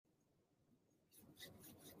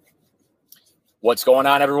What's going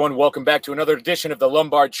on, everyone? Welcome back to another edition of the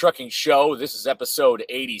Lombard Trucking Show. This is episode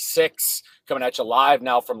 86, coming at you live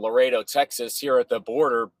now from Laredo, Texas, here at the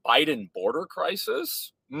border. Biden border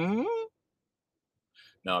crisis? No,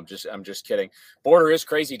 I'm just kidding. Border is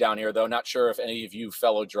crazy down here, though. Not sure if any of you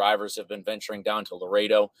fellow drivers have been venturing down to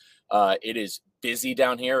Laredo. It is busy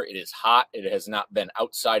down here. It is hot. It has not been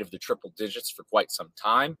outside of the triple digits for quite some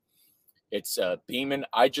time. It's beaming.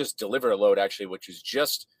 I just delivered a load, actually, which is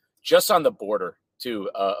just on the border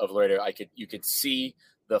of Laredo. You could see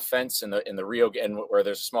the fence in the Rio, and where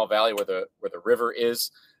there's a small valley where the river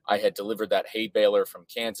is. I had delivered that hay baler from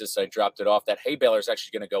Kansas. I dropped it off. That hay baler is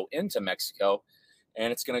actually going to go into Mexico,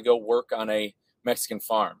 and it's going to go work on a Mexican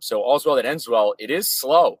farm. So all's well that ends well. It is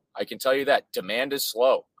slow. I can tell you that. Demand is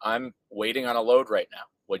slow. I'm waiting on a load right now,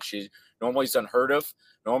 which is normally is unheard of.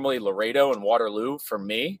 Normally Laredo and Waterloo for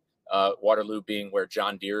me, Waterloo being where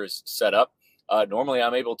John Deere is set up. Normally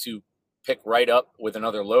I'm able to pick right up with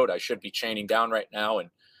another load. I should be chaining down right now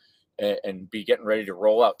and be getting ready to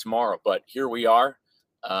roll out tomorrow. But here we are.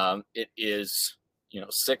 It is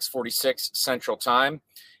 6:46 Central Time,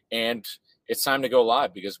 and it's time to go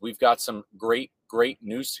live because we've got some great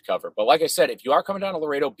news to cover. But like I said, if you are coming down to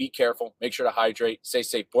Laredo, be careful. Make sure to hydrate. Stay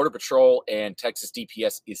safe. Border Patrol and Texas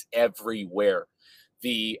DPS is everywhere.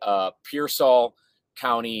 The Pearsall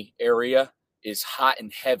County area is hot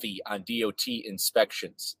and heavy on DOT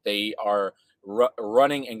inspections. They are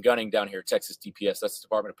running and gunning down here, Texas DPS. That's the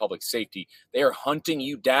Department of Public Safety. They are hunting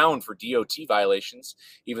you down for DOT violations,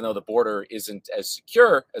 even though the border isn't as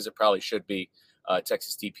secure as it probably should be.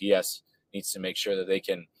 Texas DPS needs to make sure that they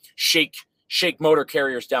can shake motor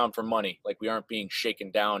carriers down for money, like we aren't being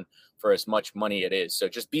shaken down for as much money it is. So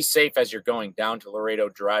just be safe as you're going down to Laredo,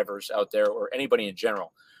 drivers out there, or anybody in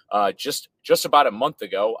general. Just about a month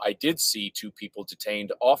ago, I did see two people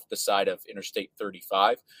detained off the side of Interstate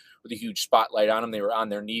 35 with a huge spotlight on them. They were on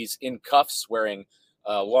their knees in cuffs, wearing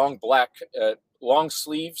long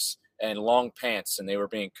sleeves and long pants, and they were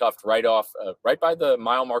being cuffed right by the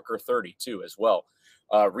mile marker 30 too, as well.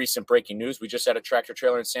 Recent breaking news: we just had a tractor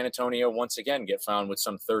trailer in San Antonio once again get found with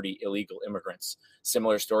some 30 illegal immigrants.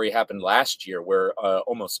 Similar story happened last year, where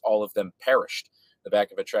almost all of them perished in the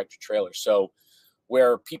back of a tractor trailer. So,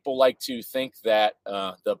 where people like to think that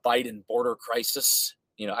the Biden border crisis,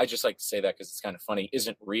 I just like to say that because it's kind of funny,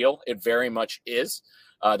 isn't real. It very much is.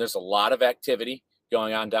 There's a lot of activity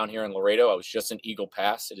going on down here in Laredo. I was just in Eagle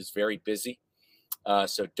Pass. It is very busy.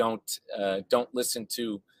 So don't listen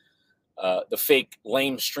to the fake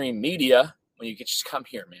lamestream media when you can just come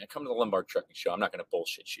here, man. Come to the Lombard Trucking Show. I'm not going to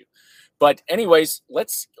bullshit you. But anyways,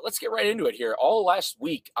 let's get right into it here. All last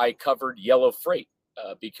week, I covered Yellow Freight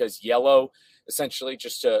because Yellow, essentially,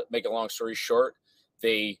 just to make a long story short,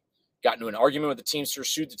 they got into an argument with the Teamsters,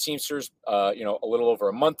 sued the Teamsters, a little over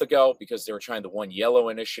a month ago because they were trying the One Yellow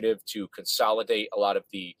initiative to consolidate a lot of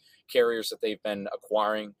the carriers that they've been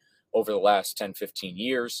acquiring over the last 10, 15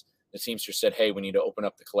 years. The Teamsters said, hey, we need to open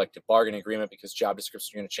up the collective bargaining agreement because job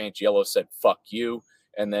descriptions are going to change. Yellow said, fuck you.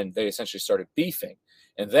 And then they essentially started beefing.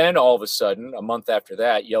 And then all of a sudden, a month after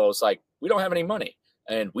that, Yellow's like, we don't have any money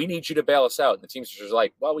and we need you to bail us out. And the Teamsters are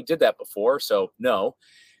like, well, we did that before, so no.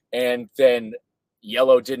 And then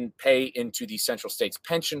Yellow didn't pay into the Central States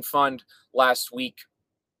Pension Fund last week.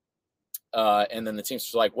 And then the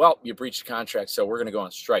Teamsters are like, well, you breached the contract, so we're going to go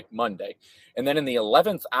on strike Monday. And then in the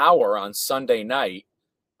 11th hour on Sunday night,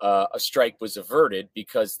 a strike was averted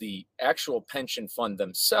because the actual pension fund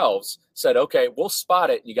themselves said, okay, we'll spot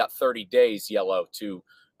it. And you got 30 days, Yellow, to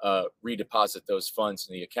redeposit those funds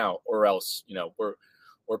in the account, or else,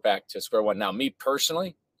 we're back to square one. Now, me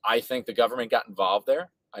personally, I think the government got involved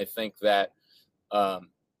there. I think that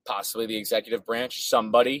possibly the executive branch,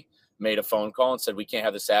 somebody made a phone call and said, we can't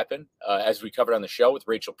have this happen. As we covered on the show with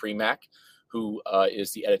Rachel Premack, who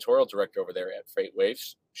is the editorial director over there at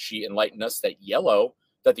FreightWaves, she enlightened us that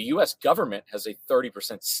the U.S. government has a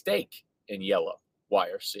 30% stake in Yellow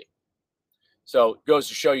YRC. So it goes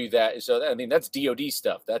to show you that. So, I mean, that's DOD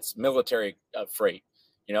stuff. That's military freight,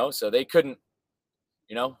 so they couldn't,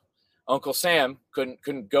 Uncle Sam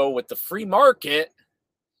couldn't go with the free market,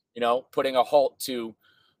 putting a halt to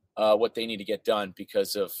what they need to get done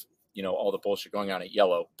because of, all the bullshit going on at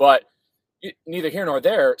Yellow. But neither here nor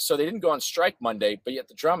there. So they didn't go on strike Monday, but yet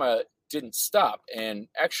the drama didn't stop. And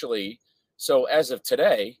actually, so as of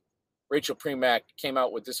today, Rachel Premack came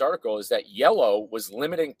out with this article is that Yellow was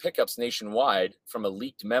limiting pickups nationwide from a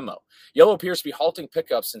leaked memo. Yellow appears to be halting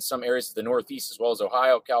pickups in some areas of the Northeast, as well as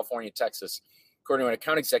Ohio, California, Texas, according to an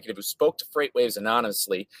account executive who spoke to FreightWaves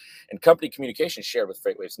anonymously and company communications shared with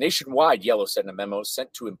FreightWaves. Nationwide, Yellow said in a memo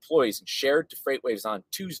sent to employees and shared to FreightWaves on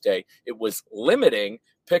Tuesday, it was limiting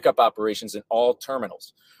pickup operations in all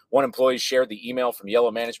terminals. One employee shared the email from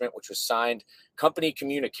Yellow management, which was signed company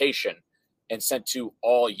communication and sent to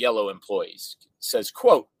all Yellow employees. It says,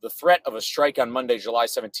 quote, the threat of a strike on Monday, July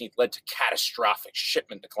 17th led to catastrophic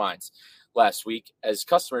shipment declines last week as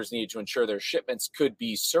customers needed to ensure their shipments could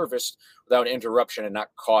be serviced without interruption and not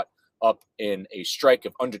caught up in a strike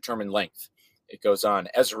of undetermined length. It goes on.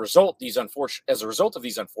 As a result of these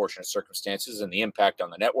unfortunate circumstances and the impact on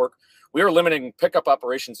the network, we are limiting pickup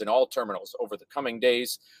operations in all terminals over the coming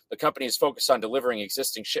days. The company is focused on delivering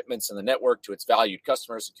existing shipments in the network to its valued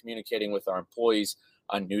customers and communicating with our employees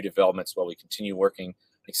on new developments while we continue working an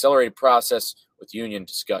accelerated process with union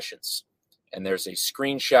discussions. And there's a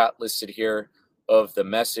screenshot listed here of the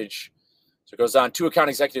message. So it goes on. 2 account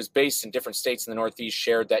executives based in different states in the Northeast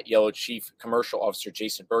shared that Yellow Chief Commercial Officer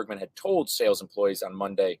Jason Bergman had told sales employees on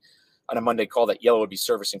a Monday call that Yellow would be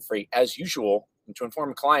servicing freight as usual and to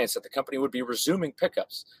inform clients that the company would be resuming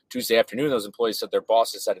pickups. Tuesday afternoon, those employees said their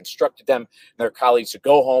bosses had instructed them and their colleagues to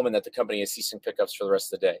go home and that the company is ceasing pickups for the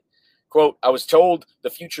rest of the day. Quote, I was told the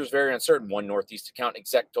future is very uncertain, one Northeast account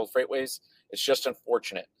exec told FreightWaves. It's just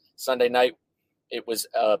unfortunate. Sunday night, it was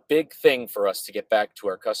a big thing for us to get back to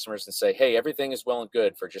our customers and say, hey, everything is well and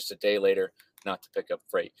good for just a day later not to pick up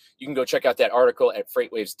freight. You can go check out that article at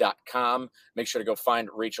freightwaves.com. Make sure to go find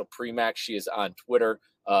Rachel Premack. She is on Twitter,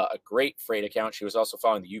 a great freight account. She was also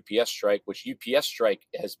following the UPS strike, which UPS strike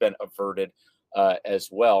has been averted as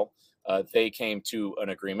well. They came to an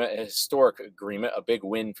agreement, a historic agreement, a big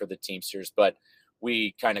win for the Teamsters, but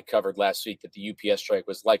we kind of covered last week that the UPS strike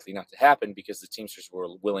was likely not to happen because the Teamsters were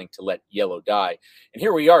willing to let Yellow die. And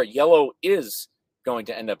here we are. Yellow is going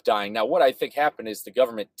to end up dying. Now, what I think happened is the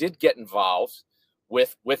government did get involved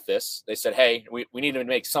with this. They said, hey, we need to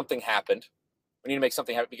make something happen. We need to make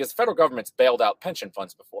something happen because the federal government's bailed out pension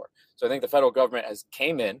funds before. So I think the federal government has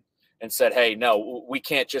came in and said, hey, no, we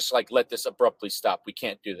can't just let this abruptly stop. We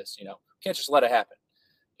can't do this. Can't just let it happen.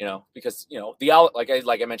 Because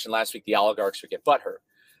like I mentioned last week, the oligarchs would get butthurt.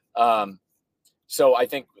 So I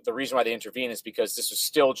think the reason why they intervened is because this was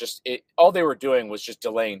still all they were doing was just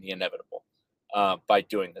delaying the inevitable by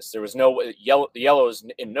doing this. There was the Yellow is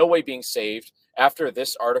in no way being saved after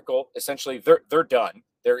this article. Essentially, they're done.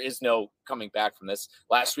 There is no coming back from this.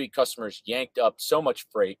 Last week, customers yanked up so much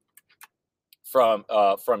freight from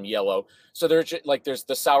Yellow, so there's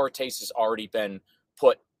the sour taste has already been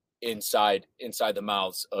put inside the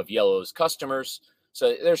mouths of Yellow's customers.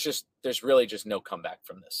 So there's really just no comeback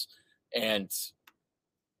from this. And,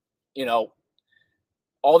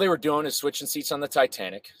 all they were doing is switching seats on the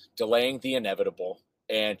Titanic, delaying the inevitable,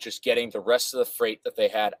 and just getting the rest of the freight that they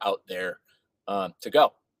had out there to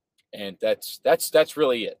go. And that's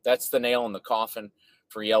really it. That's the nail in the coffin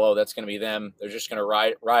for Yellow. That's going to be them. They're just going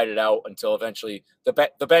to ride it out until eventually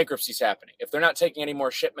the bankruptcy's happening. If they're not taking any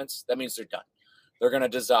more shipments, that means they're done. They're going to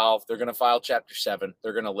dissolve. They're going to file Chapter 7.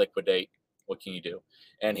 They're going to liquidate. What can you do?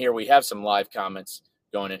 And here we have some live comments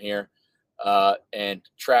going in here. And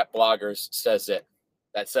Trap Bloggers says that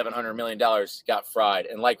 $700 million got fried.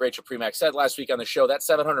 And like Rachel Premack said last week on the show, that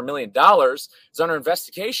 $700 million is under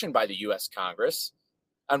investigation by the U.S. Congress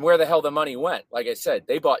on where the hell the money went. Like I said,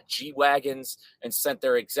 they bought G-Wagons and sent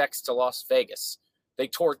their execs to Las Vegas. They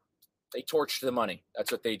torched the money.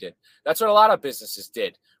 That's what they did. That's what a lot of businesses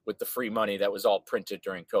did with the free money that was all printed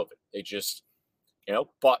during COVID. They just,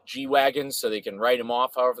 bought G-Wagons so they can write them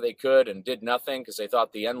off however they could and did nothing because they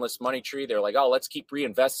thought the endless money tree. They're like, oh, let's keep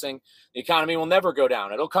reinvesting. The economy will never go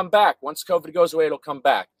down. It'll come back. Once COVID goes away, it'll come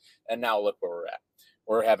back. And now look where we're at.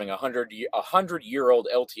 We're having a 100-year-old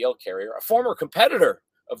LTL carrier, a former competitor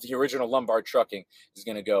of the original Lombard Trucking, is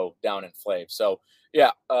going to go down in flames. So,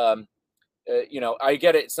 yeah, I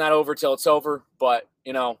get it. It's not over till it's over, but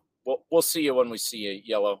we'll see you when we see you,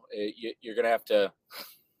 Yellow. You're gonna have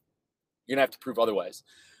to prove otherwise.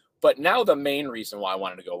 But now the main reason why I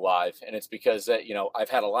wanted to go live, and it's because I've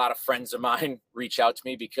had a lot of friends of mine reach out to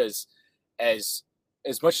me because as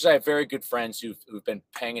much as I have very good friends who've been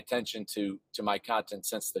paying attention to my content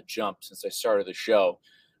since the jump, since I started the show,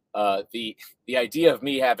 the idea of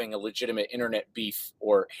me having a legitimate internet beef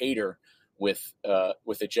or hater with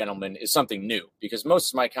a gentleman is something new because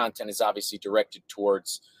most of my content is obviously directed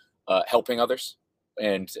towards helping others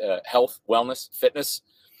and health, wellness, fitness.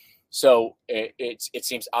 So it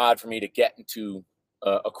seems odd for me to get into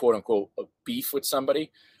a quote unquote a beef with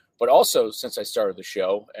somebody. But also, since I started the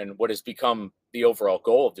show and what has become the overall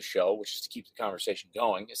goal of the show, which is to keep the conversation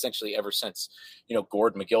going, essentially ever since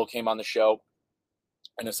Gord McGill came on the show,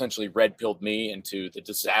 and essentially red pilled me into the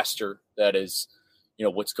disaster that is,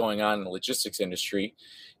 what's going on in the logistics industry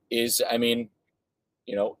is, I mean,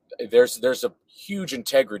 there's a huge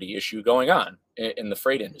integrity issue going on in the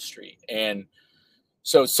freight industry. And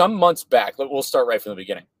so some months back, we'll start right from the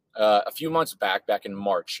beginning. A few months back in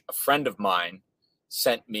March, a friend of mine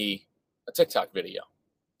sent me a TikTok video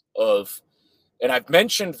of, and I've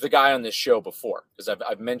mentioned the guy on this show before, because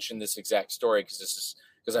I've mentioned this exact story, because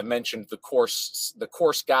I've mentioned the course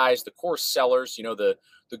guys, the course sellers,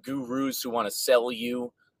 the gurus who want to sell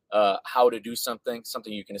you how to do something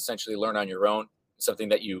you can essentially learn on your own, something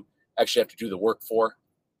that you actually have to do the work for.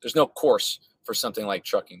 There's no course for something like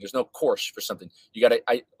trucking. There's no course for something. You got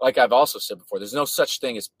to, like I've also said before, there's no such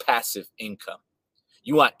thing as passive income.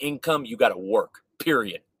 You want income, you got to work,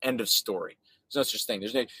 period. End of story. There's no such thing.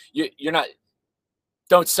 There's no, you're not,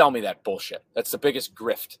 don't sell me that bullshit. That's the biggest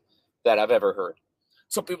grift that I've ever heard.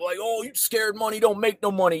 Some people are like, oh, you scared money, don't make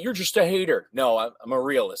no money. You're just a hater. No, I'm a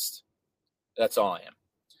realist. That's all I am.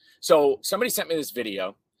 So somebody sent me this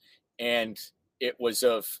video, and it was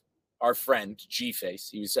of our friend G-Face.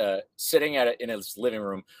 He was sitting in his living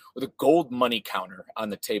room with a gold money counter on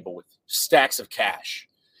the table with stacks of cash.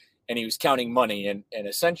 And he was counting money. And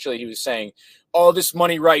essentially he was saying, oh, this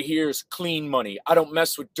money right here is clean money. I don't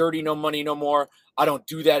mess with dirty money no more. I don't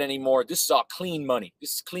do that anymore. This is all clean money.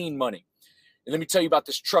 This is clean money. And let me tell you about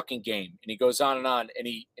this trucking game. And he goes on, and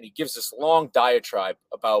he gives this long diatribe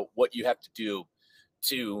about what you have to do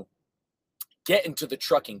to get into the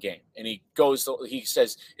trucking game. And he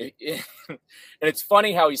says, and it's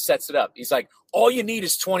funny how he sets it up. He's like, all you need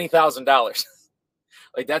is $20,000.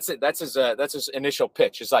 Like that's it. That's his initial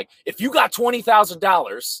pitch. It's like, if you got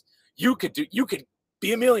 $20,000, you could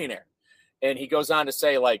be a millionaire. And he goes on to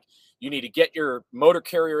say, like, you need to get your motor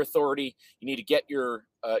carrier authority. You need to get your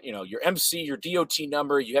MC, your DOT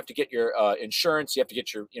number. You have to get your insurance. You have to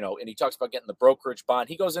get your, and he talks about getting the brokerage bond.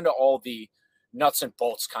 He goes into all the nuts and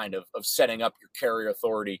bolts kind of setting up your carrier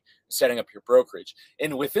authority, setting up your brokerage.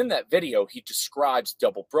 And within that video, he describes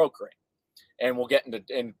double brokering. And we'll get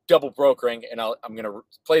into double brokering, and I'm going to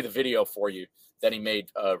play the video for you that he made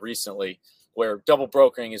recently, where double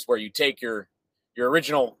brokering is where you take your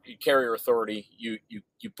original carrier authority, you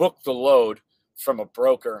book the load from a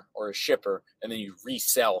broker or a shipper, and then you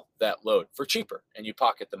resell that load for cheaper, and you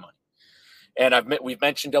pocket the money. And we've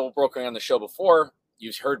mentioned double brokering on the show before.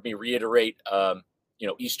 You've heard me reiterate,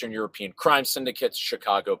 Eastern European crime syndicates,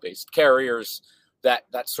 Chicago-based carriers.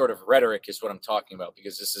 That sort of rhetoric is what I'm talking about,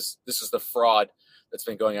 because this is the fraud that's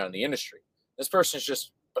been going on in the industry. This person is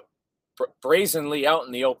just brazenly out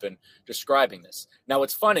in the open describing this. Now,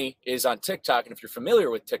 what's funny is on TikTok, and if you're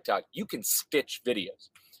familiar with TikTok, you can stitch videos.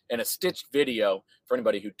 And a stitched video, for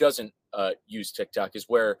anybody who doesn't use TikTok, is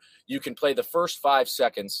where you can play the first 5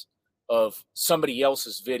 seconds of somebody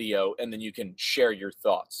else's video, and then you can share your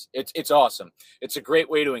thoughts. It's awesome. It's a great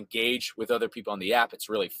way to engage with other people on the app. It's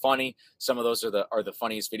really funny. Some of those are the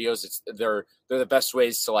funniest videos. They're the best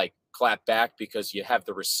ways to like clap back, because you have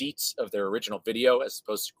the receipts of their original video as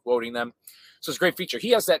opposed to quoting them. So it's a great feature. He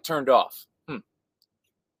has that turned off.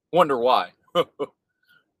 Wonder why.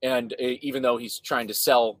 And even though he's trying to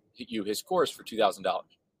sell you his course for $2,000.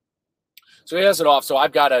 So he has it off. So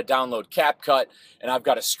I've got to download CapCut, and I've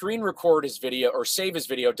got to screen record his video or save his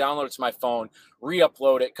video, download it to my phone,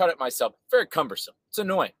 re-upload it, cut it myself. Very cumbersome. It's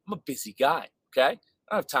annoying. I'm a busy guy. Okay. I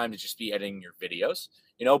don't have time to just be editing your videos,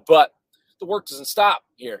 but the work doesn't stop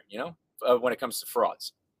here, when it comes to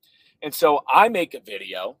frauds. And so I make a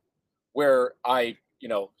video where I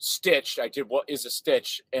did what is a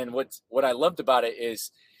stitch. And what I loved about it is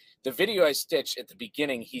the video I stitched at the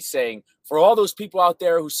beginning. He's saying, for all those people out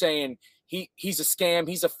there who's saying, he's a scam,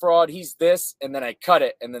 he's a fraud, he's this, and then I cut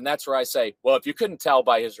it. And then that's where I say, well, if you couldn't tell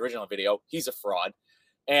by his original video, he's a fraud.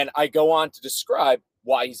 And I go on to describe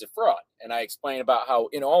why he's a fraud. And I explain about how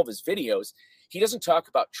in all of his videos, he doesn't talk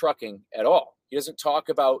about trucking at all. He doesn't talk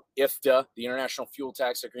about IFTA, the International Fuel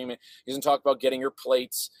Tax Agreement. He doesn't talk about getting your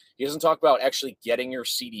plates. He doesn't talk about actually getting your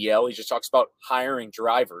CDL. He just talks about hiring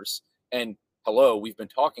drivers. And hello, we've been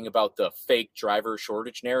talking about the fake driver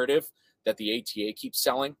shortage narrative that the ATA keeps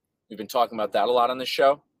selling. We've been talking about that a lot on this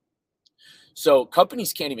show. So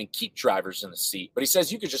companies can't even keep drivers in the seat, but he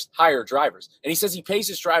says you could just hire drivers. And he says he pays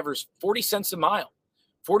his drivers 40 cents a mile.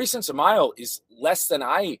 40 cents a mile is less than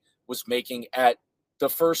I was making at the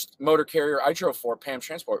first motor carrier I drove for, PAM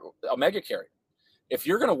Transport, a mega carrier. If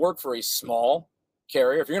you're going to work for a small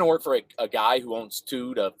carrier, if you're going to work for a guy who owns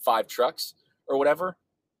 2 to 5 trucks or whatever,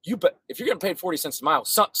 if you're getting paid 40 cents a mile,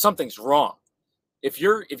 something's wrong. If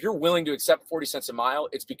you're willing to accept 40 cents a mile,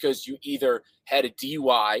 it's because you either had a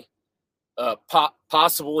DUI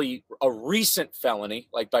possibly a recent felony,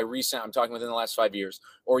 like by recent, I'm talking within the last 5 years,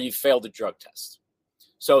 or you failed a drug test.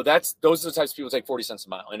 So those are the types of people who take 40 cents a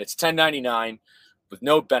mile, and it's $10.99 with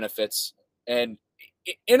no benefits. And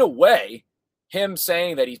in a way, him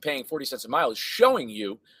saying that he's paying 40 cents a mile is showing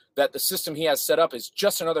you that the system he has set up is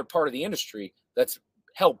just another part of the industry that's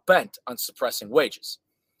hell bent on suppressing wages.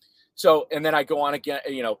 So, and then I go on again,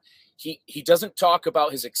 he doesn't talk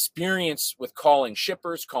about his experience with calling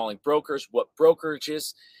shippers, calling brokers, what brokerage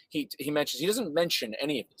is. He doesn't mention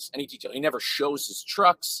any of this, any detail. He never shows his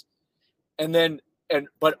trucks.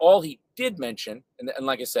 But all he did mention, and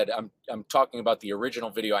like I said, I'm talking about the original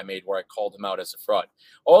video I made where I called him out as a fraud.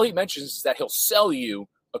 All he mentions is that he'll sell you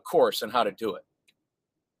a course on how to do it.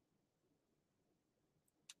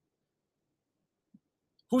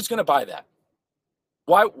 Who's going to buy that?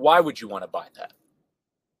 Why would you want to buy that?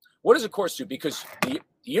 What does a course do? Because the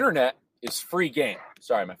internet is free game.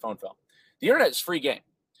 Sorry, my phone fell. The internet is free game.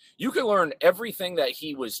 You can learn everything that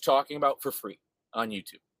he was talking about for free on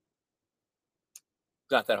YouTube.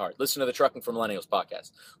 It's not that hard. Listen to the Trucking for Millennials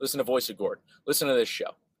podcast. Listen to Voice of Gordon. Listen to this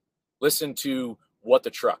show. Listen to What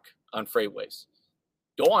the Truck on Freightways.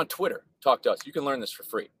 Go on Twitter. Talk to us. You can learn this for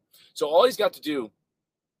free. So all he has to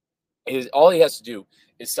do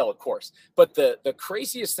is sell a course. But the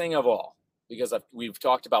craziest thing of all, because we've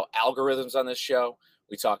talked about algorithms on this show.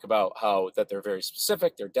 We talk about how that they're very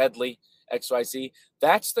specific, they're deadly, XYZ.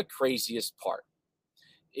 That's the craziest part,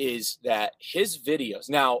 is that his videos,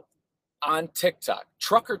 now on TikTok,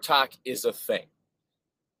 Trucker Talk is a thing.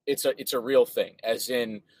 It's a real thing, as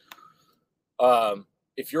in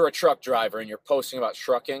if you're a truck driver and you're posting about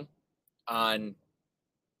trucking on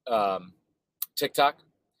TikTok,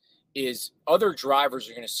 is other drivers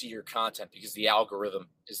are going to see your content because the algorithm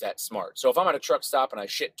is that smart. So if I'm at a truck stop and I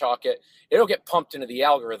shit talk it, it'll get pumped into the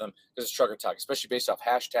algorithm because it's Trucker Talk, especially based off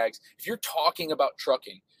hashtags. If you're talking about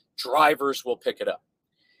trucking, drivers will pick it up.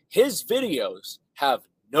 His videos have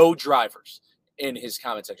no drivers in his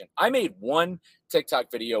comment section. I made one TikTok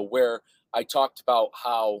video where I talked about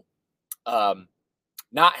how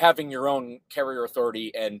not having your own carrier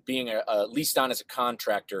authority and being leased on as a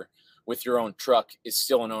contractor with your own truck is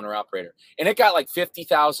still an owner-operator. And it got like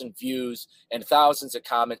 50,000 views and thousands of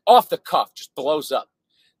comments. Off the cuff, just blows up.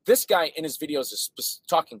 This guy in his videos is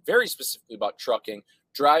talking very specifically about trucking,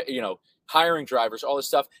 hiring drivers, all this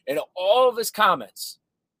stuff. And all of his comments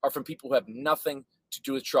are from people who have nothing to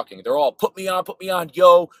do with trucking. They're all, put me on,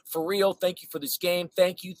 yo, for real, thank you for this game,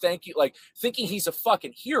 thank you. Like, thinking he's a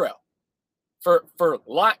fucking hero for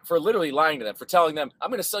literally lying to them, for telling them, I'm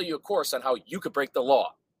going to sell you a course on how you could break the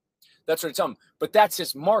law. That's what I tell him. But that's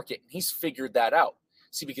his market. He's figured that out.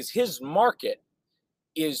 See, because his market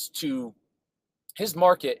is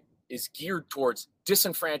geared towards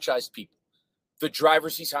disenfranchised people. The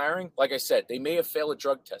drivers he's hiring, like I said, they may have failed a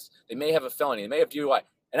drug test. They may have a felony. They may have DUI.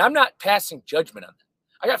 And I'm not passing judgment on them.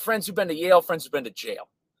 I got friends who've been to Yale, friends who've been to jail.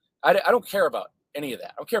 I don't care about any of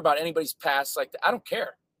that. I don't care about anybody's past like that. I don't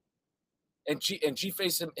care. And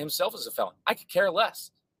G-Face himself is a felon. I could care less.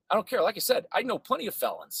 I don't care. Like I said, I know plenty of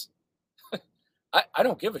felons. I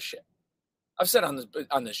don't give a shit. I've said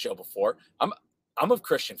on this show before, I'm of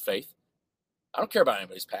Christian faith. I don't care about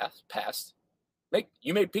anybody's past.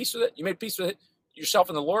 You made peace with it. You made peace with it yourself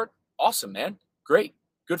and the Lord. Awesome, man. Great.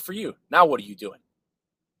 Good for you. Now what are you doing?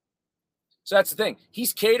 So that's the thing.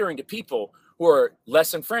 He's catering to people who are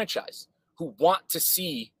less enfranchised, who want to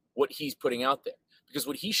see what he's putting out there. Because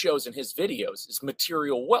what he shows in his videos is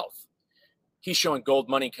material wealth. He's showing gold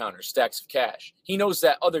money counters, stacks of cash. He knows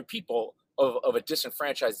that other people of a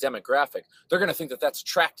disenfranchised demographic, they're going to think that that's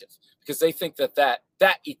attractive because they think that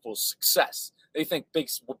equals success. They think big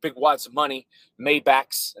wads of money,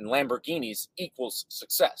 Maybachs and Lamborghinis equals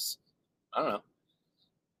success. I don't know.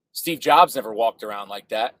 Steve Jobs never walked around like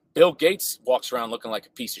that. Bill Gates walks around looking like a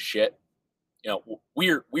piece of shit.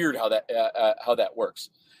 Weird how that works.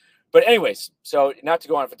 But anyways, so not to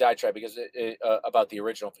go on for diatribe because about the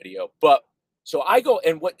original video, but so I go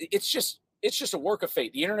and it's just a work of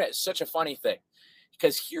fate. The internet is such a funny thing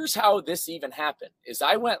because here's how this even happened: is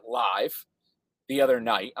I went live the other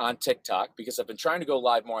night on TikTok because I've been trying to go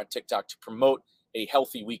live more on TikTok to promote a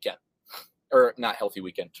healthy weekend. Or not healthy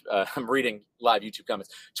weekend. I'm reading live YouTube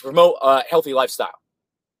comments to promote a healthy lifestyle.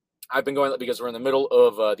 I've been going because we're in the middle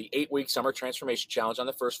of the 8-week summer transformation challenge on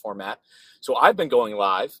the first format. So I've been going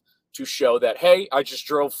live to show that, hey, I just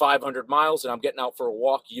drove 500 miles and I'm getting out for a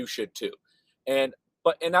walk. You should too. And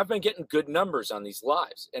I've been getting good numbers on these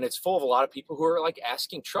lives, and it's full of a lot of people who are like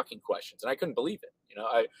asking trucking questions, and I couldn't believe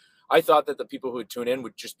it. I thought that the people who would tune in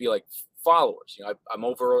would just be like followers. I'm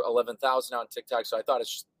over 11,000 on TikTok, so I thought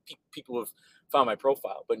it's just people who have found my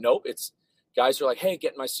profile. But nope, it's guys are like, hey,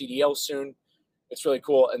 getting my CDL soon. It's really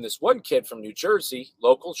cool. And this one kid from New Jersey,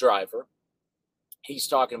 local driver, he's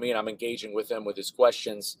talking to me and I'm engaging with him with his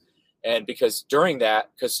questions. And because during that,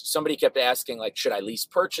 because somebody kept asking, like, should I lease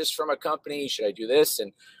purchase from a company? Should I do this?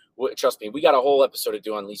 And trust me, we got a whole episode to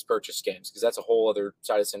do on lease purchase scams because that's a whole other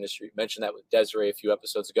side of this industry. We mentioned that with Desiree a few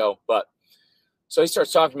episodes ago. But so he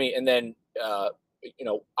starts talking to me, and then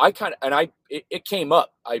it came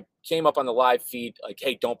up. I came up on the live feed like,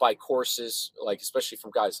 hey, don't buy courses, like especially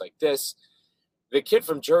from guys like this. The kid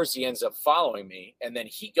from Jersey ends up following me, and then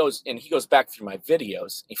he goes back through my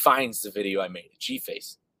videos. He finds the video I made at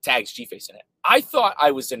G-Face, tags G-Face in it. I thought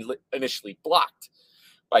I was initially blocked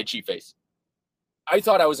by G-Face. I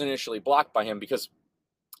thought I was initially blocked by him because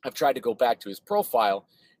I've tried to go back to his profile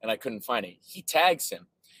and I couldn't find it. He tags him,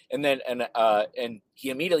 and then and he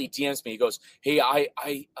immediately DMs me. He goes, "Hey,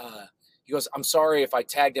 he goes, I'm sorry if I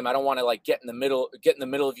tagged him. I don't want to like get in the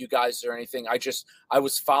middle of you guys or anything. I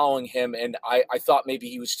was following him and I thought maybe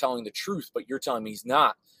he was telling the truth, but you're telling me he's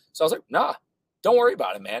not." So I was like, nah, don't worry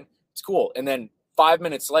about it, man. It's cool. And then 5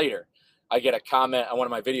 minutes later, I get a comment on one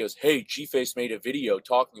of my videos. Hey, G-Face made a video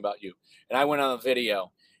talking about you. And I went on the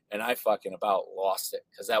video and I fucking about lost it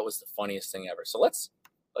because that was the funniest thing ever. So let's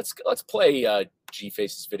play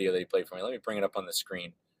G-Face's video that he played for me. Let me bring it up on the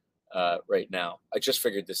screen. Right now, I just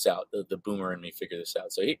figured this out. The boomer in me figured this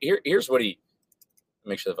out. So here's what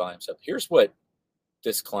make sure the volume's up. Here's what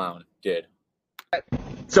this clown did.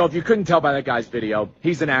 So if you couldn't tell by that guy's video,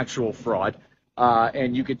 he's an actual fraud,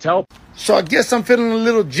 and you could tell. So I guess I'm feeling a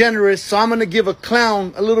little generous. So I'm gonna give a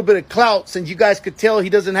clown a little bit of clout, since you guys could tell he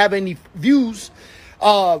doesn't have any views.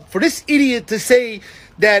 For this idiot to say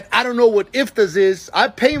that I don't know what IFTAs is. I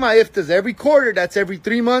pay my IFTAs every quarter. That's every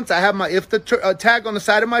 3 months. I have my IFTA tag on the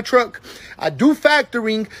side of my truck. I do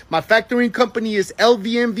factoring. My factoring company is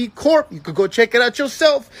LVMV Corp. You could go check it out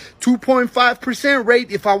yourself. 2.5%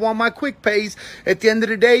 rate if I want my quick pays. At the end of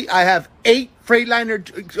the day, I have 8 Freightliner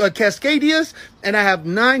Cascadias and I have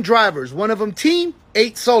 9 drivers. One of them team,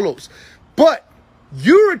 8 solos. But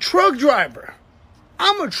you're a truck driver.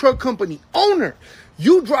 I'm a truck company owner.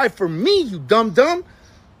 You drive for me, you dumb.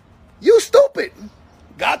 You stupid.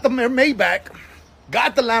 Got the Maybach,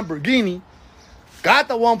 got the Lamborghini, got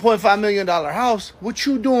the $1.5 million house. What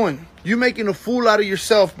you doing? You making a fool out of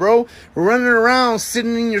yourself, bro. Running around,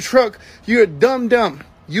 sitting in your truck. You're a dumb.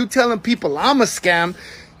 You telling people I'm a scam.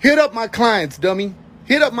 Hit up my clients, dummy.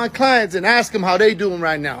 Hit up my clients and ask them how they doing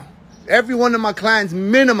right now. Every one of my clients,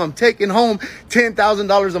 minimum, taking home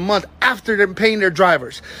 $10,000 a month after they're paying their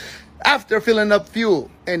drivers, after filling up fuel.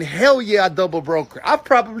 And hell yeah, I double broker. I've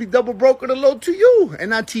probably double brokered a load to you.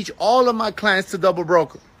 And I teach all of my clients to double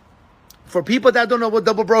broker. For people that don't know what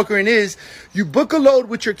double brokering is, you book a load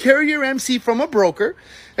with your carrier MC from a broker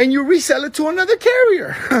and you resell it to another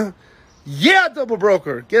carrier. Yeah, double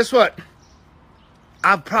broker. Guess what?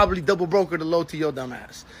 I've probably double brokered a load to your dumb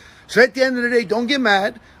ass. So at the end of the day, don't get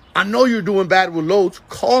mad. I know you're doing bad with loads.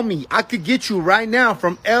 Call me. I could get you right now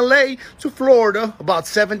from LA to Florida about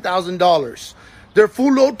 $7,000. They're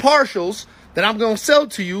full load partials that I'm going to sell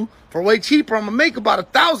to you for way cheaper. I'm going to make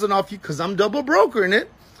about $1,000 off you because I'm double brokering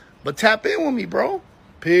it. But tap in with me, bro.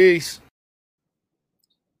 Peace.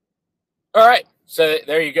 All right. So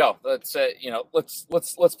there you go. Let's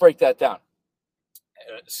let's break that down.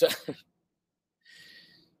 So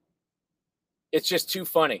it's just too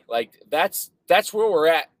funny. Like that's where we're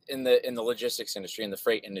at in the logistics industry, in the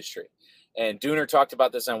freight industry. And Dooner talked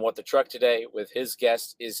about this on What the Truck today with his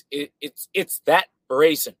guest. It's that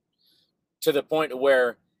brazen to the point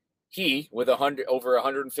where he, with over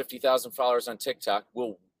 150,000 followers on TikTok,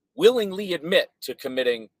 will willingly admit to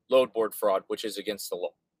committing load board fraud, which is against the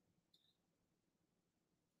law.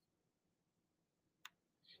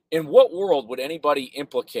 In what world would anybody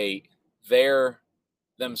implicate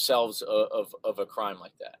themselves of a crime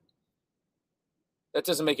like that? That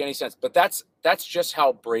doesn't make any sense. But that's just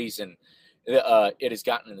how brazen it has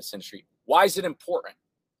gotten in this industry. Why is it important?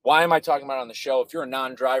 Why am I talking about it on the show? If you're a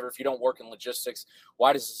non-driver, if you don't work in logistics,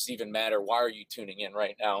 why does this even matter? Why are you tuning in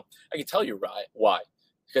right now? I can tell you why.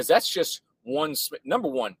 Because that's just one. Number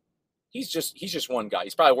one, he's just one guy.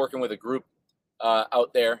 He's probably working with a group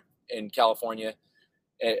out there in California,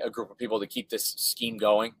 a group of people to keep this scheme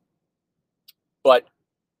going. But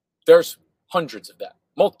there's hundreds of that,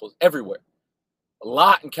 multiples everywhere. A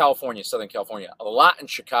lot in California, Southern California, a lot in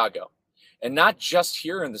Chicago. And not just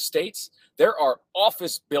here in the States. There are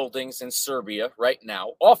office buildings in Serbia right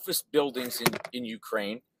now, office buildings in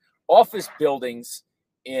Ukraine, office buildings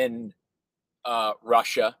in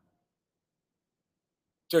Russia.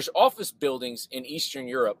 There's office buildings in Eastern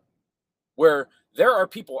Europe where there are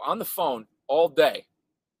people on the phone all day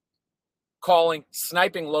calling,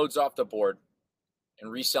 sniping loads off the board,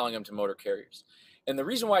 and reselling them to motor carriers. And the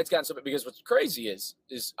reason why it's gotten so bad, because what's crazy is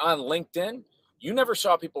on LinkedIn, you never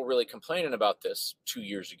saw people really complaining about this 2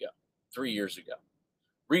 years ago, 3 years ago.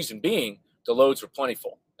 Reason being, the loads were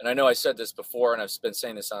plentiful. And I know I said this before, and I've been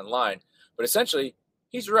saying this online, but essentially,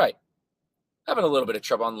 he's right. Having a little bit of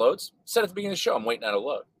trouble on loads. Said at the beginning of the show, I'm waiting on a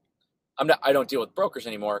load. I don't deal with brokers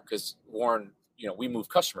anymore because Warren, we move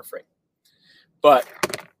customer freight. But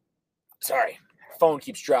sorry, phone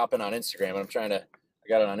keeps dropping on Instagram, and I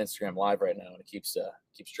got it on Instagram Live right now, and it keeps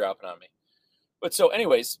dropping on me. But so,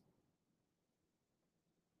 anyways,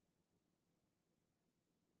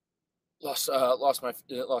 lost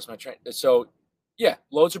my train. So, yeah,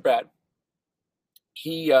 loads are bad.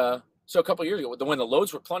 So a couple of years ago, when the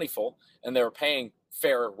loads were plentiful and they were paying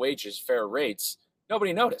fair wages, fair rates,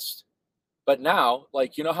 nobody noticed. But now,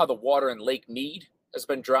 like, you know how the water in Lake Mead has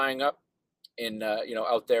been drying up in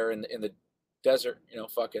out there in the desert,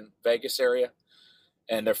 fucking Vegas area,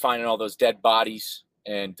 and they're finding all those dead bodies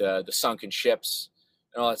and the sunken ships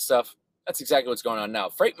and all that stuff. That's exactly what's going on now.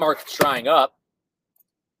 Freight market's drying up.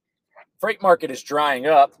 Freight market is drying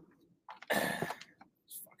up.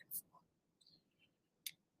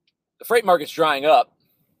 The freight market's drying up,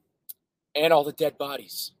 and all the dead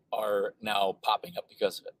bodies are now popping up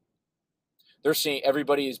because of it.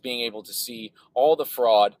 Everybody is being able to see all the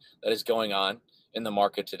fraud that is going on in the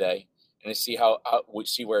market today, and to see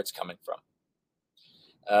where it's coming from.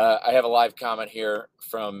 I have a live comment here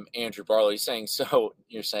from Andrew Barlow. He's saying, so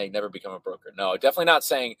you're saying never become a broker? No, definitely not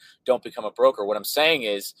saying don't become a broker. What I'm saying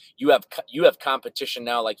is you have competition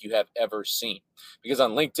now like you have ever seen. Because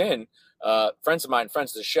on LinkedIn, friends of mine,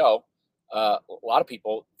 friends of the show, a lot of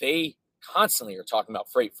people, they constantly are talking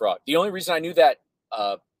about freight fraud. The only reason I knew that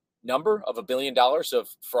number of $1 billion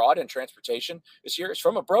of fraud in transportation this year is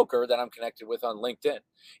from a broker that I'm connected with on LinkedIn.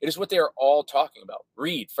 It is what they are all talking about.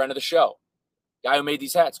 Reed, friend of the show, guy who made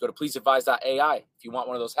these hats. Go to pleaseadvise.ai if you want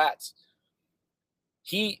one of those hats.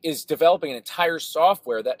 He is developing an entire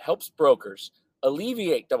software that helps brokers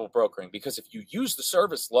alleviate double brokering, because if you use the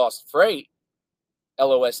service Lost Freight,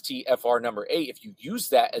 LOSTFR number 8, if you use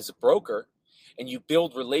that as a broker and you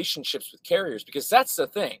build relationships with carriers, because that's the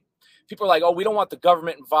thing. People are like, oh, we don't want the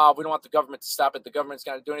government involved. We don't want the government to stop it. The government's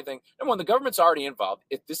got to do anything. And when the government's already involved,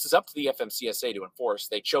 this is up to the FMCSA to enforce.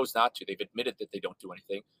 They chose not to. They've admitted that they don't do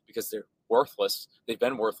anything because they're worthless. They've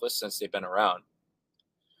been worthless since they've been around.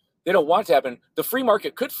 They don't want it to happen. The free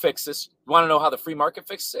market could fix this. You want to know how the free market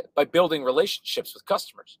fixes it? By building relationships with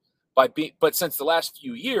customers. But since the last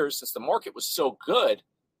few years, since the market was so good,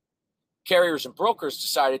 carriers and brokers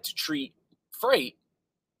decided to treat freight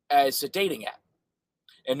as a dating app.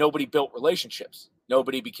 And nobody built relationships.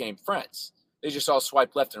 Nobody became friends. They just all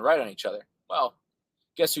swiped left and right on each other. Well,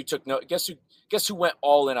 guess who went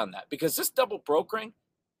all in on that? Because this double brokering,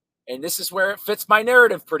 and this is where it fits my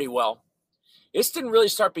narrative pretty well, this didn't really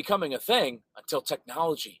start becoming a thing until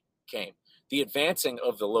technology came. The advancing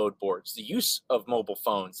of the load boards, the use of mobile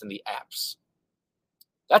phones and the apps.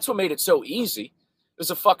 That's what made it so easy. It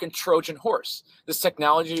was a fucking Trojan horse. This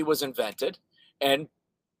technology was invented, and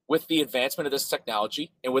with the advancement of this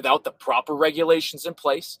technology, and without the proper regulations in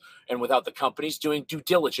place, and without the companies doing due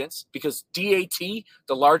diligence, because DAT,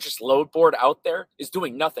 the largest load board out there, is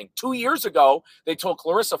doing nothing. 2 years ago, they told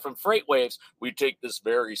Clarissa from FreightWaves, we take this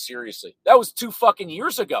very seriously. That was 2 fucking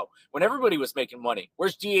years ago when everybody was making money.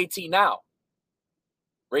 Where's DAT now?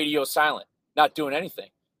 Radio silent, not doing anything.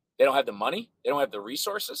 They don't have the money. They don't have the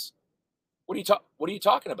resources. What are you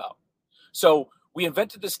talking about? So we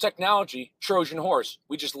invented this technology, Trojan horse.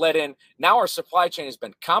 We just let in. Now our supply chain has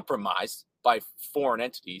been compromised by foreign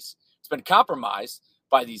entities. It's been compromised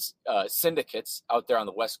by these syndicates out there on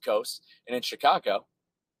the West Coast and in Chicago,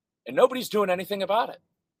 and nobody's doing anything about it.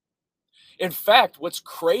 In fact, what's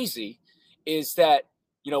crazy is that,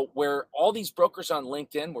 where all these brokers on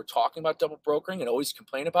LinkedIn were talking about double brokering and always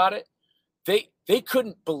complain about it, they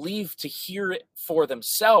couldn't believe to hear it for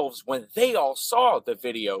themselves when they all saw the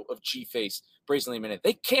video of G-Face brazenly minute.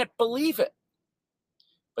 They can't believe it.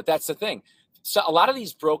 But that's the thing. So a lot of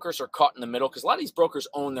these brokers are caught in the middle because a lot of these brokers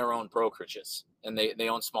own their own brokerages and they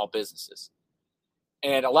own small businesses.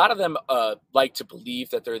 And a lot of them like to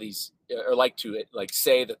believe that they're these, or like to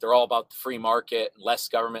say that they're all about the free market, less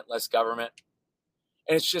government.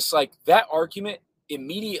 And it's just like that argument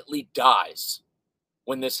immediately dies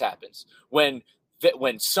when this happens. When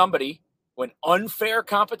unfair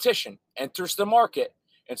competition enters the market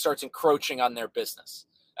and starts encroaching on their business.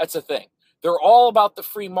 That's the thing. They're all about the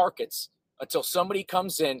free markets until somebody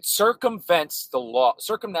comes in, circumvents the law,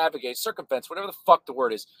 circumvents, whatever the fuck the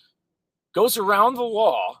word is, goes around the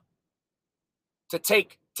law to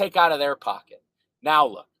take take out of their pocket. Now,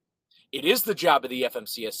 look, it is the job of the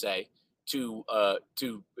FMCSA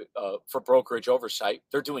for brokerage oversight.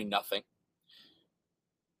 They're doing nothing.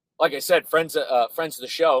 Like I said, friends of the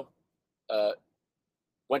show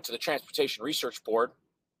went to the Transportation Research Board,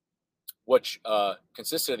 which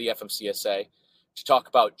consisted of the FMCSA, to talk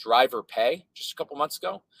about driver pay just a couple months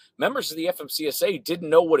ago. Members of the FMCSA didn't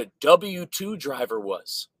know what a W-2 driver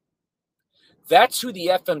was. That's who the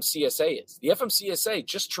FMCSA is. The FMCSA,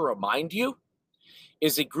 just to remind you,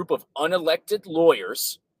 is a group of unelected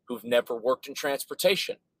lawyers who've never worked in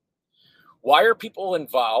transportation. Why are people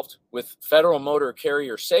involved with federal motor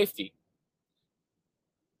carrier safety?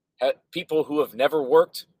 People who have never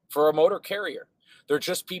worked for a motor carrier. They're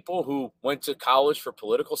just people who went to college for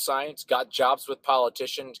political science, got jobs with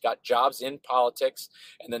politicians, got jobs in politics,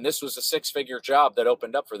 and then this was a six-figure job that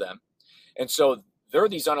opened up for them. And so they're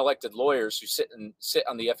these unelected lawyers who sit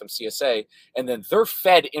on the FMCSA, and then they're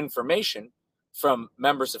fed information from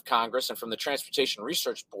members of Congress and from the Transportation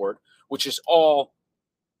Research Board, which is all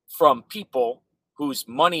from people whose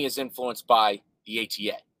money is influenced by the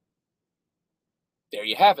ATA. There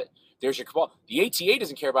you have it. There's your cabal. The ATA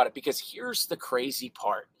doesn't care about it because here's the crazy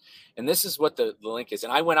part. And this is what the link is.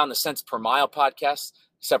 And I went on the Cents Per Mile podcast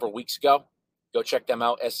several weeks ago. Go check them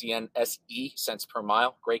out, SENSE, Cents Per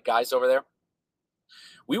Mile. Great guys over there.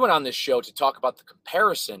 We went on this show to talk about the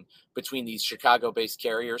comparison between these Chicago-based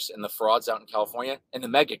carriers and the frauds out in California and the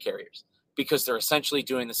mega carriers, because they're essentially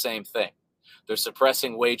doing the same thing. They're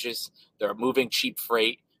suppressing wages. They're moving cheap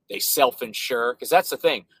freight. They self-insure, because that's the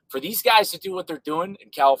thing. For these guys to do what they're doing in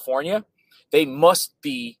California, they must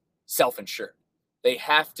be self-insured. They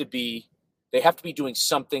have to be doing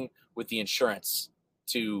something with the insurance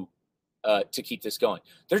to keep this going.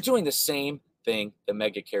 They're doing the same thing the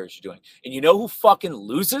mega carriers are doing. And you know who fucking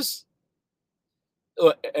loses?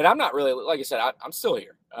 And I'm not really, like I said, I'm still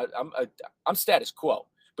here. I'm status quo.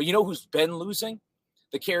 But you know who's been losing?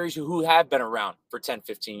 The carriers who have been around for 10,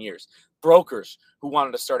 15 years. Brokers who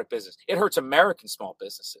wanted to start a business. It hurts American small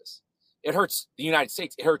businesses. It hurts the United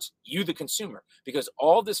States. It hurts you, the consumer, because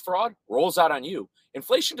all this fraud rolls out on you.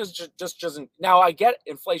 Inflation doesn't. Now, I get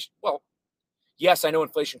inflation. Well, yes, I know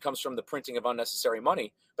inflation comes from the printing of unnecessary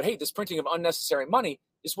money. But hey, this printing of unnecessary money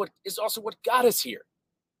is also what got us here.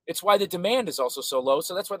 It's why the demand is also so low.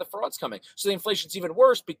 So that's why the fraud's coming. So the inflation's even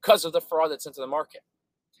worse because of the fraud that's into the market.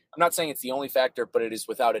 I'm not saying it's the only factor, but it is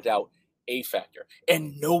without a doubt a factor.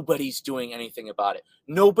 And nobody's doing anything about it.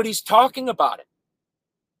 Nobody's talking about it.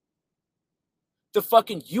 The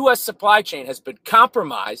fucking U.S. supply chain has been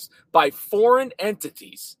compromised by foreign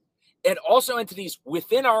entities and also entities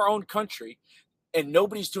within our own country, and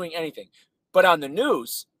nobody's doing anything. But on the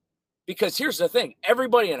news, because here's the thing,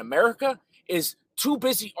 everybody in America is too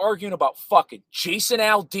busy arguing about fucking Jason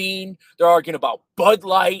Aldean. They're arguing about Bud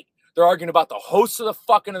Light. They're arguing about the host of the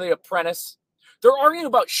fucking of The Apprentice. They're arguing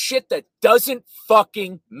about shit that doesn't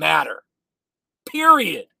fucking matter.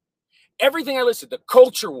 Period. Everything I listed, the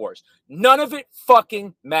culture wars, none of it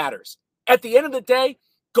fucking matters. At the end of the day,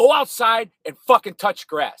 go outside and fucking touch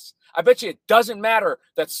grass. I bet you it doesn't matter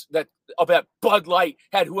that Bud Light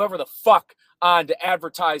had whoever the fuck on to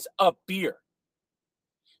advertise a beer.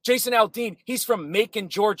 Jason Aldean, he's from Macon,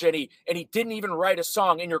 Georgia, and he didn't even write a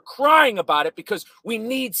song, and you're crying about it because we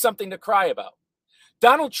need something to cry about.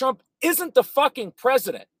 Donald Trump isn't the fucking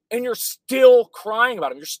president, and you're still crying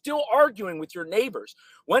about him. You're still arguing with your neighbors.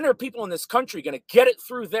 When are people in this country going to get it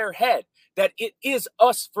through their head that it is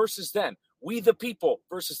us versus them? We the people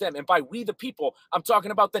versus them. And by we the people, I'm talking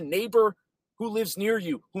about the neighbor who lives near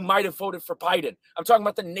you who might have voted for Biden. I'm talking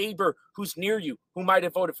about the neighbor who's near you who might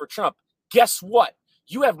have voted for Trump. Guess what?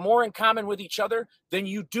 You have more in common with each other than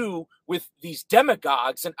you do with these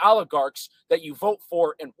demagogues and oligarchs that you vote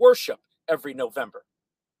for and worship every November.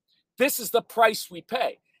 This is the price we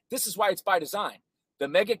pay. This is why it's by design. The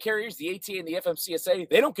mega carriers, the ATA and the FMCSA,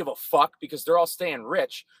 they don't give a fuck because they're all staying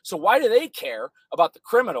rich. So why do they care about the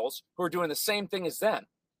criminals who are doing the same thing as them?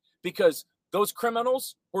 Because those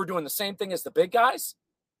criminals who are doing the same thing as the big guys,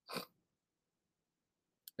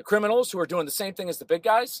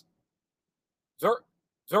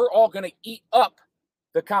 they're all going to eat up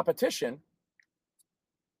the competition.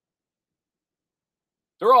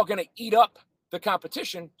 They're all going to eat up the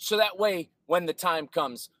competition so that way when the time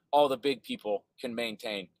comes, all the big people can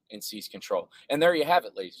maintain and seize control. And there you have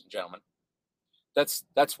it, ladies and gentlemen. That's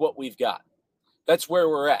what we've got. That's where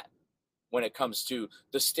we're at when it comes to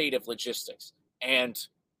the state of logistics. And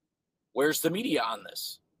where's the media on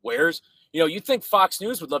this? You'd think Fox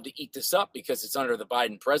News would love to eat this up because it's under the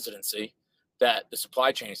Biden presidency that the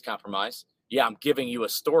supply chain is compromised. Yeah, I'm giving you a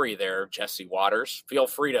story there, Jesse Waters. Feel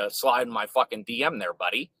free to slide in my fucking DM there,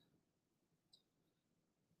 buddy.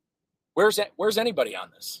 Where's anybody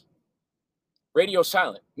on this? Radio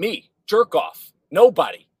silent. Me, jerk off.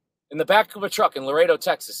 Nobody. In the back of a truck in Laredo,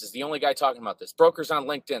 Texas is the only guy talking about this. Brokers on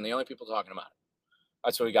LinkedIn, the only people talking about it.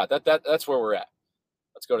 That's what we got. That's where we're at.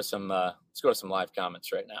 Let's go to some live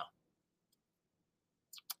comments right now.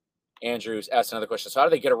 Andrews asked another question. So how do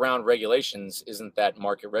they get around regulations? Isn't that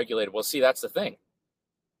market regulated? Well, see, that's the thing.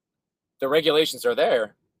 The regulations are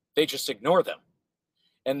there. They just ignore them.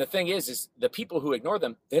 And the thing is the people who ignore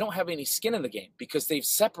them, they don't have any skin in the game because they've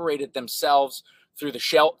separated themselves through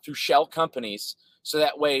shell companies. So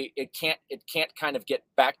that way it can't kind of get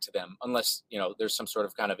back to them unless, there's some sort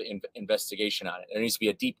of kind of investigation on it. There needs to be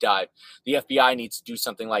a deep dive. The FBI needs to do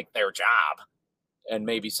something like their job, and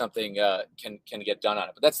maybe something can get done on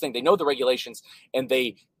it. But that's the thing. They know the regulations and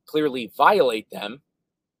they clearly violate them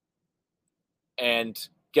and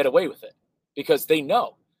get away with it because they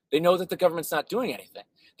know that the government's not doing anything.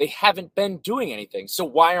 They haven't been doing anything. So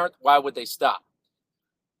why would they stop?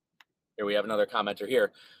 Here we have another commenter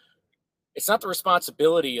here. It's not the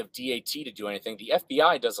responsibility of DAT to do anything. The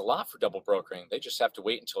FBI does a lot for double brokering. They just have to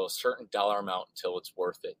wait until a certain dollar amount until it's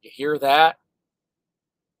worth it. You hear that?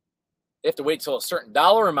 They have to wait till a certain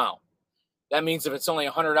dollar amount. That means if it's only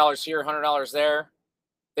 $100 here, $100 there,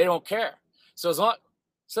 they don't care. So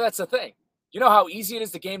that's the thing. You know how easy it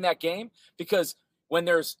is to game that game? Because when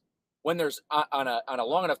there's on a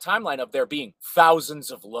long enough timeline of there being thousands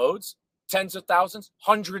of loads, tens of thousands,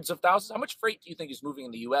 hundreds of thousands, how much freight do you think is moving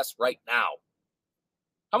in the U.S. right now?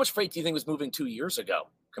 How much freight do you think was moving 2 years ago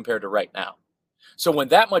compared to right now? So when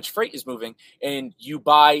that much freight is moving and you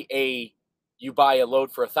buy a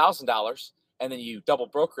load for $1,000 and then you double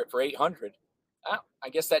broker it for $800, I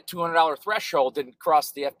guess that $200 threshold didn't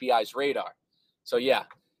cross the FBI's radar. So yeah,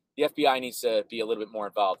 the FBI needs to be a little bit more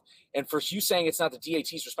involved. And for you saying it's not the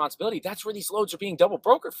DAT's responsibility, that's where these loads are being double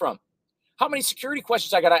brokered from. How many security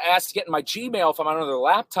questions I got to ask to get in my Gmail if I'm on another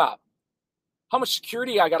laptop? How much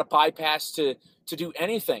security I got to bypass to do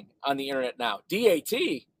anything on the internet now? DAT,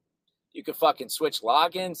 you can fucking switch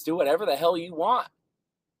logins, do whatever the hell you want.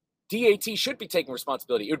 DAT should be taking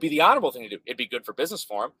responsibility. It would be the honorable thing to do. It'd be good for business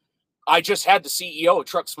for him. I just had the CEO of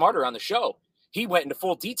Truck Smarter on the show. He went into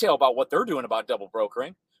full detail about what they're doing about double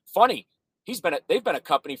brokering. Funny, they've been a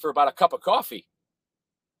company for about a cup of coffee.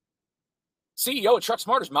 CEO of Truck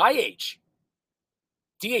Smarter's my age.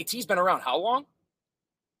 DAT's been around how long?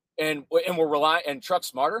 And we're relying, and Truck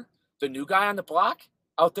Smarter, the new guy on the block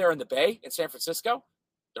out there in the Bay in San Francisco,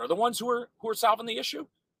 they're the ones who are solving the issue,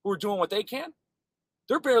 who are doing what they can.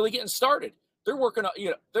 They're barely getting started. They're working on,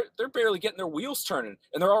 they're barely getting their wheels turning,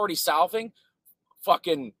 and they're already solving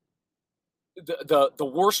fucking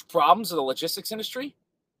the worst problems of the logistics industry.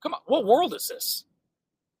 Come on, what world is this?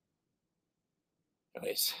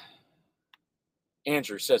 Anyways,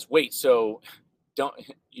 Andrew says, wait, so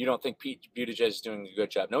you don't think Pete Buttigieg is doing a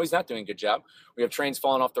good job? No, he's not doing a good job. We have trains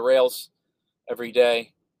falling off the rails every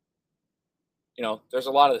day. There's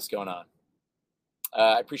a lot of this going on.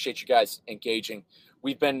 I appreciate you guys engaging.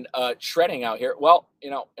 We've been shredding out here. Well,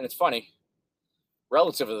 and it's funny.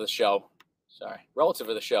 Relative to the show,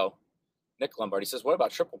 Nick Lombardi says, what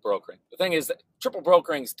about triple brokering? The thing is that triple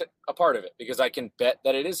brokering is a part of it because I can bet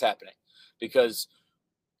that it is happening because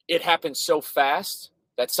it happens so fast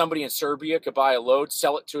that somebody in Serbia could buy a load,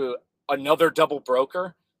 sell it to another double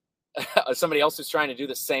broker, somebody else who's trying to do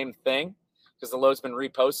the same thing because the load's been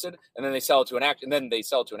reposted, and then they sell it to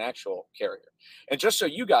an actual carrier. And just so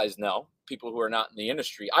you guys know, people who are not in the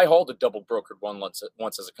industry, I hauled a double brokered one once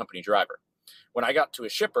as a company driver. When I got to a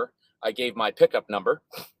shipper, I gave my pickup number,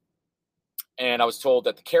 and I was told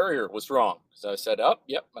that the carrier was wrong. So I said,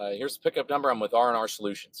 here's the pickup number. I'm with R&R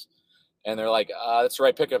Solutions. And they're like, that's the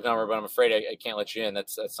right pickup number, but I'm afraid I can't let you in.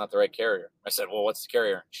 That's not the right carrier. I said, well, what's the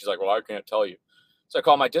carrier? She's like, well, I can't tell you. So I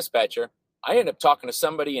called my dispatcher. I ended up talking to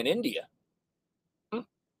somebody in India.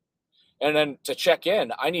 And then to check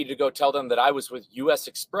in, I needed to go tell them that I was with U.S.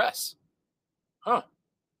 Express.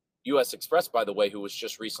 U.S. Express, by the way, who was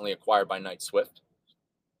just recently acquired by Knight Swift.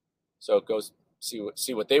 So it goes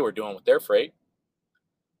see what they were doing with their freight.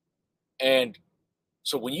 And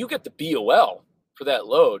so when you get the BOL for that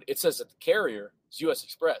load, it says that the carrier is U.S.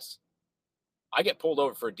 Express. I get pulled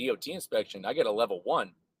over for a DOT inspection. I get a level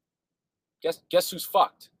 1. Guess who's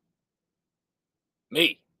fucked?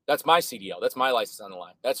 Me. That's my CDL. That's my license on the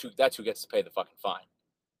line. That's who gets to pay the fucking fine.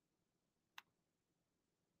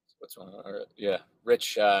 What's one? Yeah,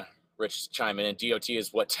 Rich chiming in. DOT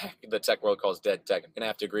is what the tech world calls dead tech. I'm gonna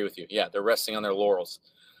have to agree with you. Yeah, they're resting on their laurels.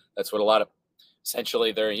 That's what a lot of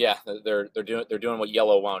essentially they're doing what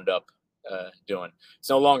Yellow wound up. doing. It's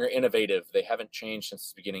no longer innovative. They haven't changed since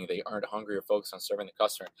the beginning. They aren't hungry or focused on serving the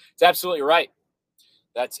customer. It's absolutely right.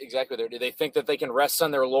 That's exactly what they think that they can rest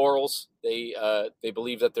on their laurels. They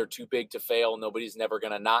believe that they're too big to fail. Nobody's never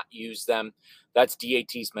going to not use them. That's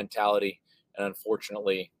DAT's mentality. And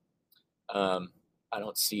unfortunately, I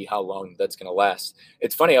don't see how long that's going to last.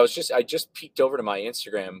 It's funny. I just peeked over to my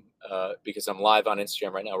Instagram because I'm live on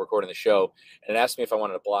Instagram right now recording the show, and it asked me if I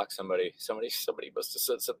wanted to block somebody. Somebody must have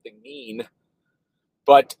said something mean.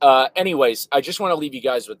 But anyways, I just want to leave you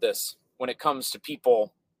guys with this. When it comes to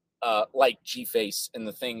people like G-Face and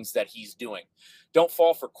the things that he's doing, don't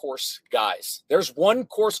fall for coarse guys. There's one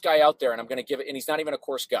coarse guy out there, and I'm going to give it, and he's not even a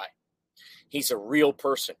coarse guy. He's a real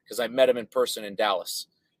person because I met him in person in Dallas.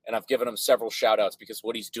 And I've given him several shout outs because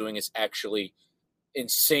what he's doing is actually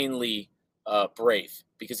insanely brave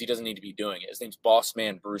because he doesn't need to be doing it. His name's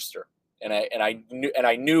Bossman Brewster. And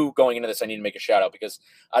I knew going into this, I need to make a shout out because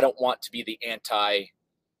I don't want to be the anti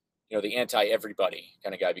everybody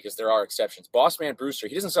kind of guy because there are exceptions. Bossman Brewster,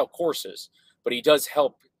 he doesn't sell courses, but he does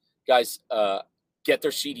help guys get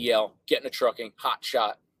their CDL, get into trucking, hot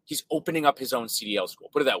shot. He's opening up his own CDL school,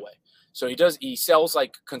 put it that way. So he sells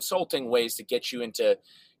like consulting ways to get you into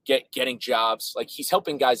getting jobs. Like he's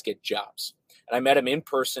helping guys get jobs. And I met him in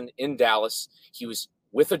person in Dallas. He was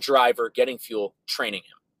with a driver getting fuel, training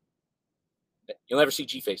him. You'll never see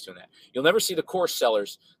G-Face doing that. You'll never see the course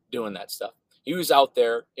sellers doing that stuff. He was out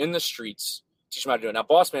there in the streets teaching him how to do it. Now,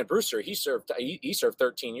 Bossman Brewster, he served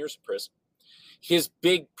 13 years in prison. His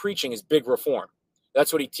big preaching is big reform.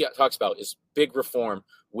 That's what he talks about is big reform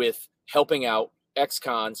with helping out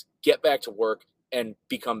ex-cons get back to work and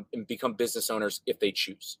become business owners if they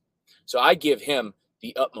choose. So I give him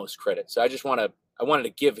the utmost credit. So I wanted to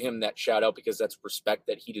give him that shout out because that's respect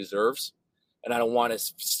that he deserves. And I don't want to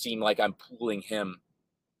seem like I'm pulling him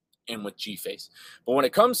in with G-Face. But when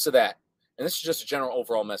it comes to that, and this is just a general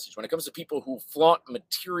overall message, when it comes to people who flaunt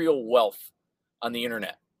material wealth on the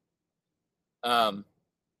internet, number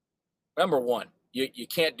one, you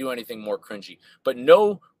can't do anything more cringy, but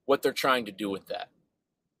know what they're trying to do with that.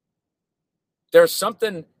 There's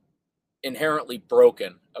something inherently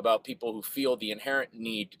broken about people who feel the inherent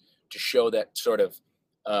need to show that sort of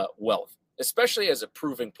wealth, especially as a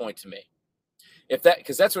proving point to me.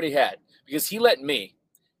 Because that's what he had. Because he let me.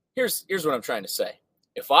 Here's what I'm trying to say.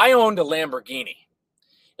 If I owned a Lamborghini,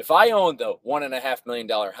 if I owned the $1.5 million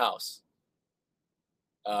house,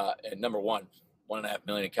 and number one, $1.5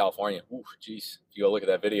 million in California. Ooh, geez, if you go look at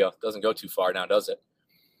that video, it doesn't go too far now, does it?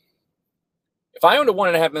 If I owned a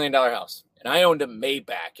 $1.5 million house and I owned a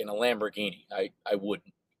Maybach and a Lamborghini, I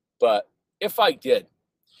wouldn't. But if I did,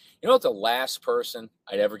 you know what the last person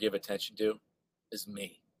I'd ever give attention to is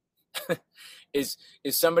me. is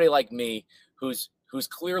somebody like me who's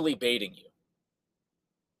clearly baiting you.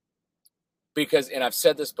 Because, and I've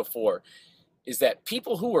said this before, is that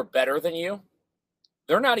people who are better than you,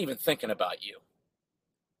 they're not even thinking about you.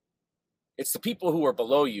 It's the people who are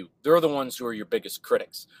below you. They're the ones who are your biggest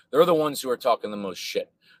critics. They're the ones who are talking the most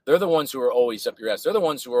shit. They're the ones who are always up your ass. They're the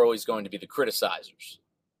ones who are always going to be the criticizers.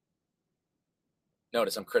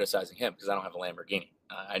 Notice I'm criticizing him because I don't have a Lamborghini.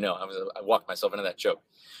 I know. I walked myself into that joke.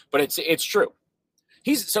 But it's true.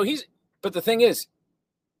 But the thing is,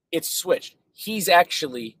 it's switched. He's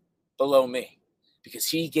actually below me because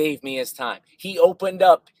he gave me his time. He opened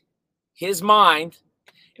up his mind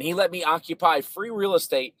and he let me occupy free real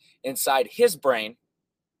estate inside his brain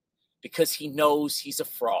because he knows he's a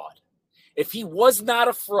fraud. If he was not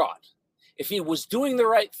a fraud, if he was doing the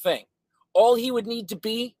right thing, all he would need to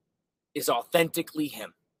be is authentically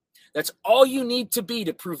him. That's all you need to be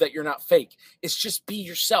to prove that you're not fake. Is just be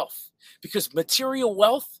yourself because material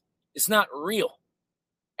wealth is not real.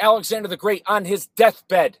 Alexander the Great on his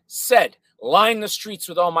deathbed said, "Line the streets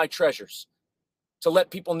with all my treasures," to let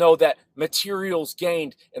people know that materials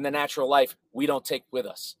gained in the natural life we don't take with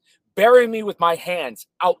us. Bury me with my hands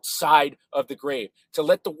outside of the grave, to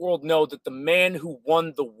let the world know that the man who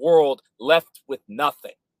won the world left with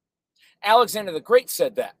nothing. Alexander the Great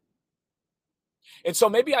said that. And so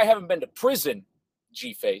maybe I haven't been to prison,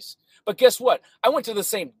 G-Face, but guess what? I went to the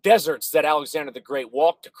same deserts that Alexander the Great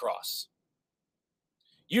walked across.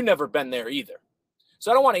 You've never been there either.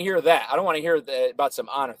 So I don't want to hear that. I don't want to hear about some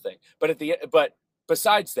honor thing. But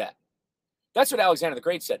besides that, that's what Alexander the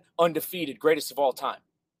Great said. Undefeated, greatest of all time.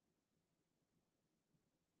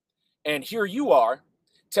 And here you are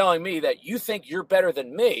telling me that you think you're better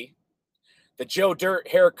than me, the Joe Dirt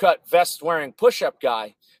haircut, vest wearing push-up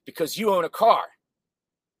guy, because you own a car.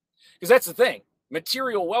 Because that's the thing.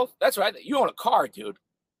 Material wealth, that's right. You own a car, dude.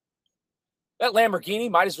 That Lamborghini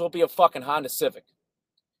might as well be a fucking Honda Civic.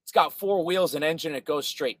 It's got 4 wheels and engine. It goes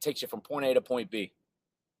straight. Takes you from point A to point B.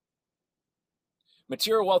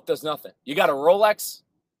 Material wealth does nothing. You got a Rolex?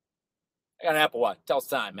 I got an Apple Watch. Tells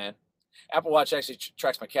time, man. Apple Watch actually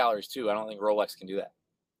tracks my calories, too. I don't think Rolex can do that.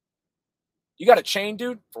 You got a chain,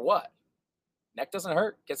 dude? For what? Neck doesn't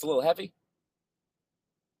hurt? Gets a little heavy?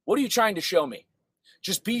 What are you trying to show me?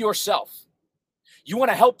 Just be yourself. You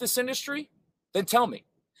want to help this industry? Then tell me.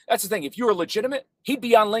 That's the thing. If you were legitimate, he'd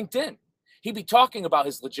be on LinkedIn. He'd be talking about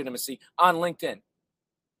his legitimacy on LinkedIn.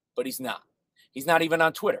 But he's not. He's not even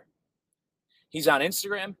on Twitter. He's on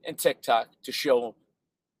Instagram and TikTok to show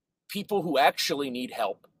people who actually need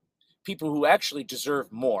help, people who actually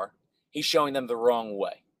deserve more, he's showing them the wrong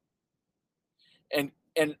way. And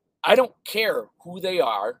I don't care who they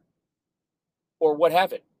are or what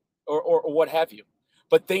have it, or what have you,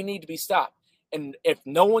 but they need to be stopped. And if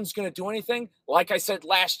no one's going to do anything, like I said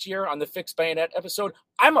last year on the Fixed Bayonet episode,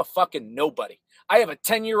 I'm a fucking nobody. I have a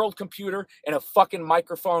 10-year-old computer and a fucking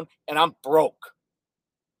microphone, and I'm broke.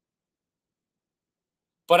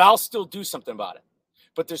 But I'll still do something about it.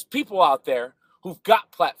 But there's people out there who've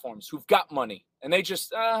got platforms, who've got money, and they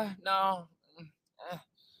just, no,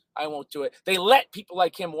 I won't do it. They let people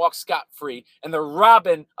like him walk scot-free, and they're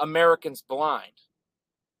robbing Americans blind.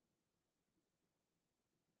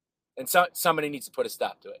 And so somebody needs to put a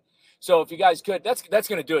stop to it. So if you guys could, that's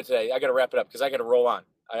going to do it today. I got to wrap it up because I got to roll on.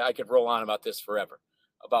 I could roll on about this forever,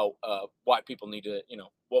 about why people need to,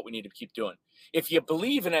 what we need to keep doing. If you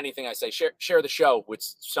believe in anything I say, share the show with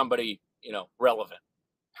somebody, relevant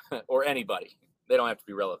or anybody. They don't have to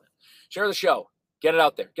be relevant. Share the show. Get it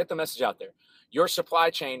out there. Get the message out there. Your supply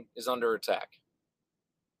chain is under attack.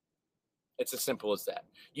 It's as simple as that.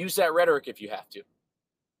 Use that rhetoric if you have to.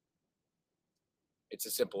 It's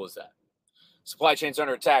as simple as that. Supply chain's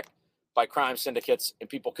under attack by crime syndicates and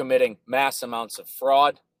people committing mass amounts of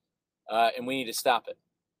fraud, and we need to stop it.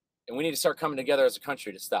 And we need to start coming together as a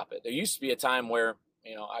country to stop it. There used to be a time where,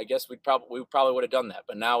 I guess we probably would have done that,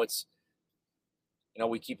 but now it's,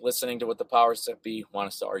 we keep listening to what the powers that be want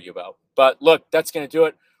us to argue about. But look, that's going to do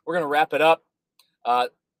it. We're going to wrap it up.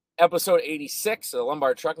 Episode 86 of the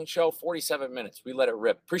Lombard Trucking Show, 47 minutes. We let it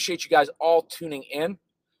rip. Appreciate you guys all tuning in.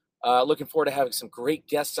 Looking forward to having some great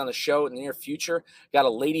guests on the show in the near future. Got a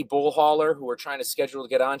lady bull hauler who we're trying to schedule to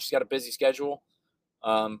get on. She's got a busy schedule.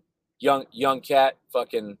 Young cat,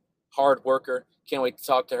 fucking hard worker. Can't wait to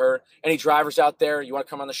talk to her. Any drivers out there, you want to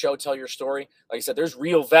come on the show, tell your story? Like I said, there's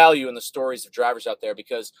real value in the stories of drivers out there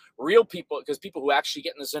because people who actually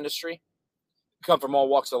get in this industry come from all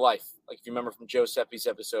walks of life. Like if you remember from Joe Seppi's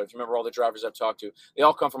episode, if you remember all the drivers I've talked to, they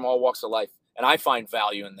all come from all walks of life. And I find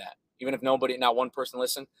value in that. Even if not one person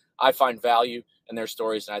listened, I find value in their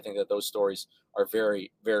stories. And I think that those stories are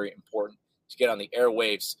very, very important to get on the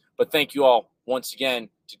airwaves. But thank you all once again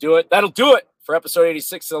to do it. That'll do it for episode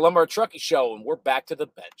 86 of the Lombard Trucking Show. And we're back to the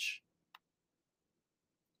bench.